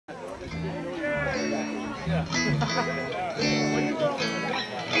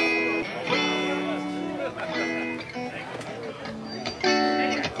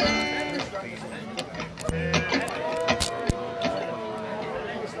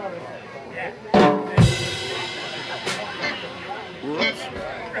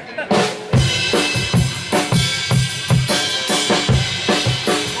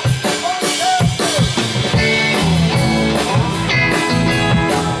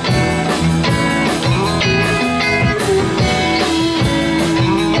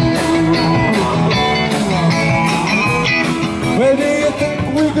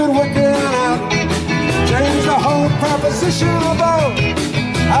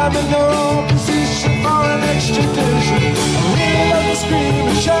I'm in no position for an extradition. I really love to scream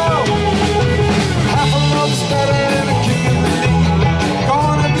and shout. Half a love's better than a kick in the knee.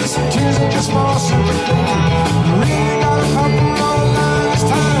 Gonna be some tears and just more sympathy. Really gotta couple all the line this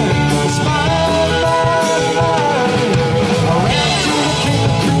time. It's mine, mine, mine. I ran to the king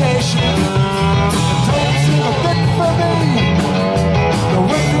of creation. The toes seem a bit for me. The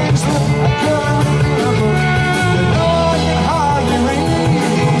wicked's lip I couldn't remember. You know I can hardly read.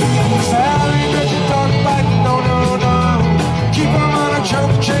 Sally, get your dog back, no, no, no. Keep him on a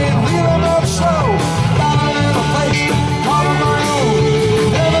choke chain, reel him up slow. Got him in a place, call him my own.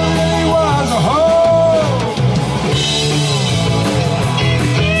 Never really was a hoe.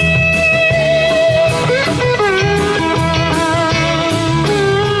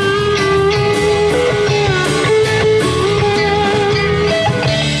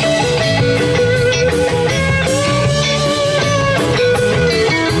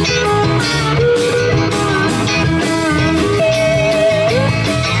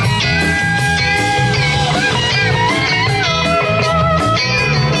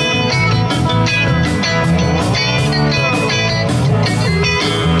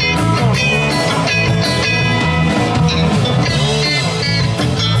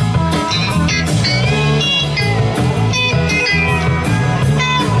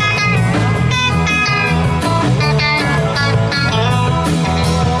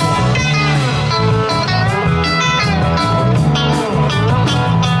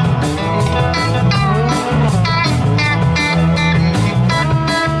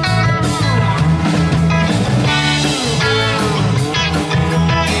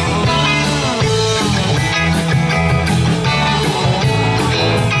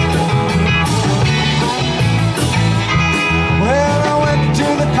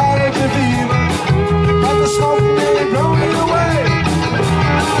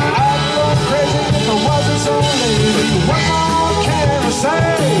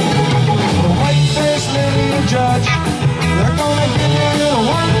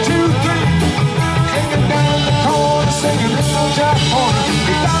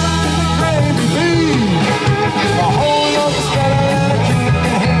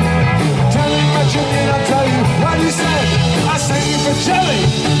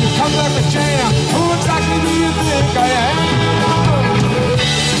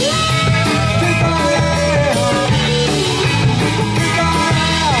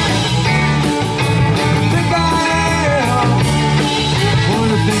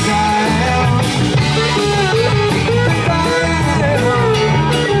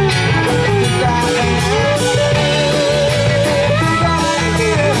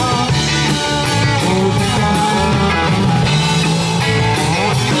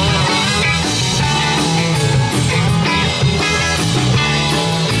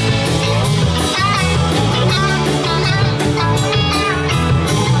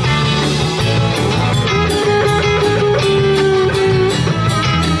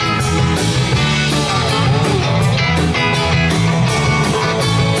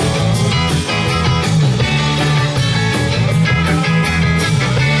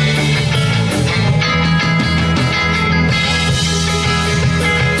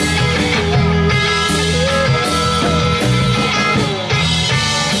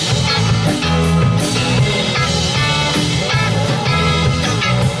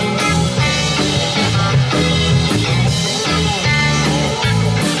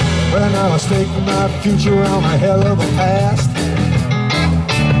 I was taking my future on a hell of a past.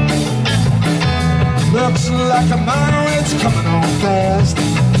 Looks like a mile, it's coming on fast.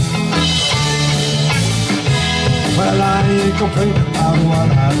 Well, I ain't complaining about what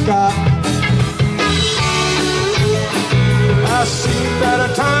I've got. I've seen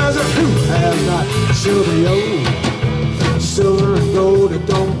better times than who have not. Silvio, silver and gold, it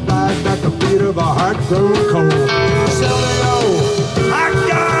don't bite like the beat of a heart grown cold. Silvio, I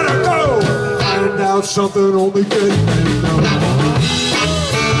gotta go find out something only good men know.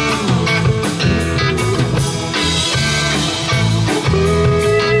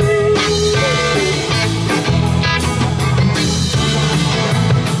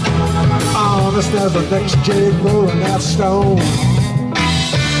 as the next jig rolling that stone.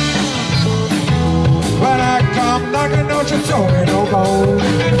 When I come knocking, don't you throw me no bone.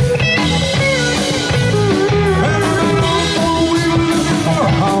 And I know we were looking for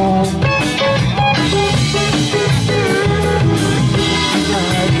a home.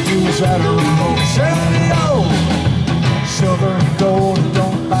 That road, Silvio, silver and gold,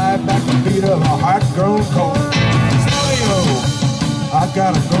 don't buy back the beat of a heart-grown cold. Silvio, I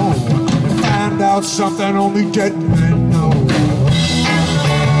gotta go and find out something only dead men know.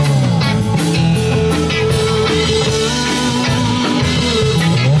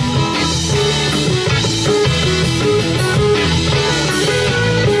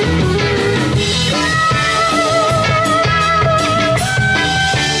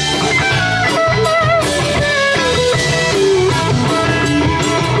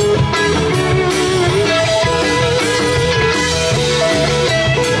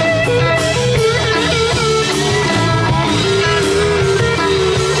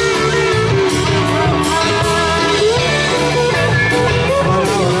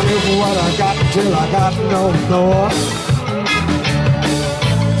 Till I got no more.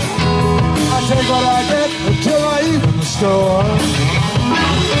 I take what I get until I even the store.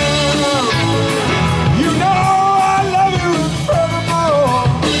 You know I love you forevermore.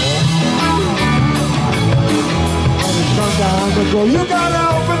 When it comes down to go, you gotta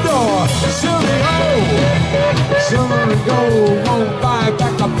open door. Silvio, silver and gold won't buy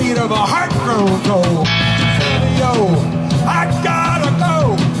back the beat of a heart-grown cold. Silvio, I gotta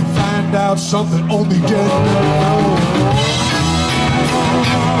go. Find out something only dead men know.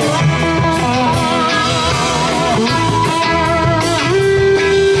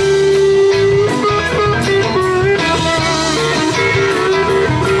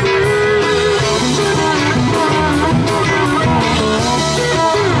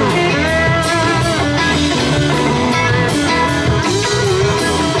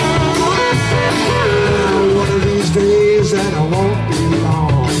 One of these days, and I won't be long.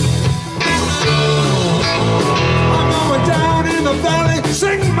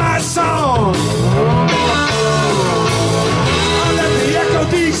 Sing my song. I let the echo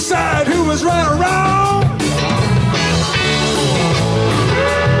decide who was right or wrong.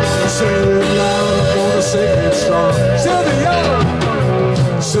 Sing it loud, I'm gonna sing it strong. Silvio,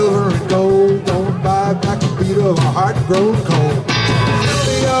 silver and gold don't buy back the beat of a heart-grown cold.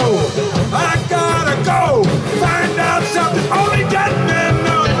 Silvio, I gotta go find out something only dead men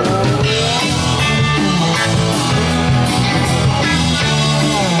know.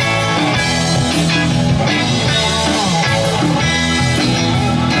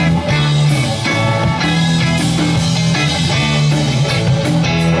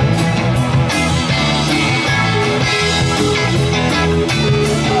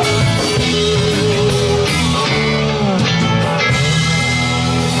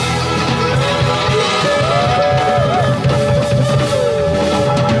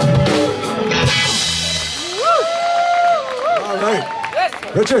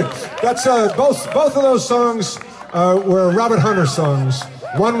 Richard, that's both of those songs were Robert Hunter songs.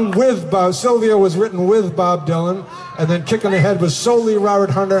 One with Bob, Silvio was written with Bob Dylan, and then Kickin' Ahead was solely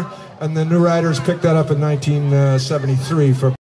Robert Hunter, and the New Riders picked that up in 1973 for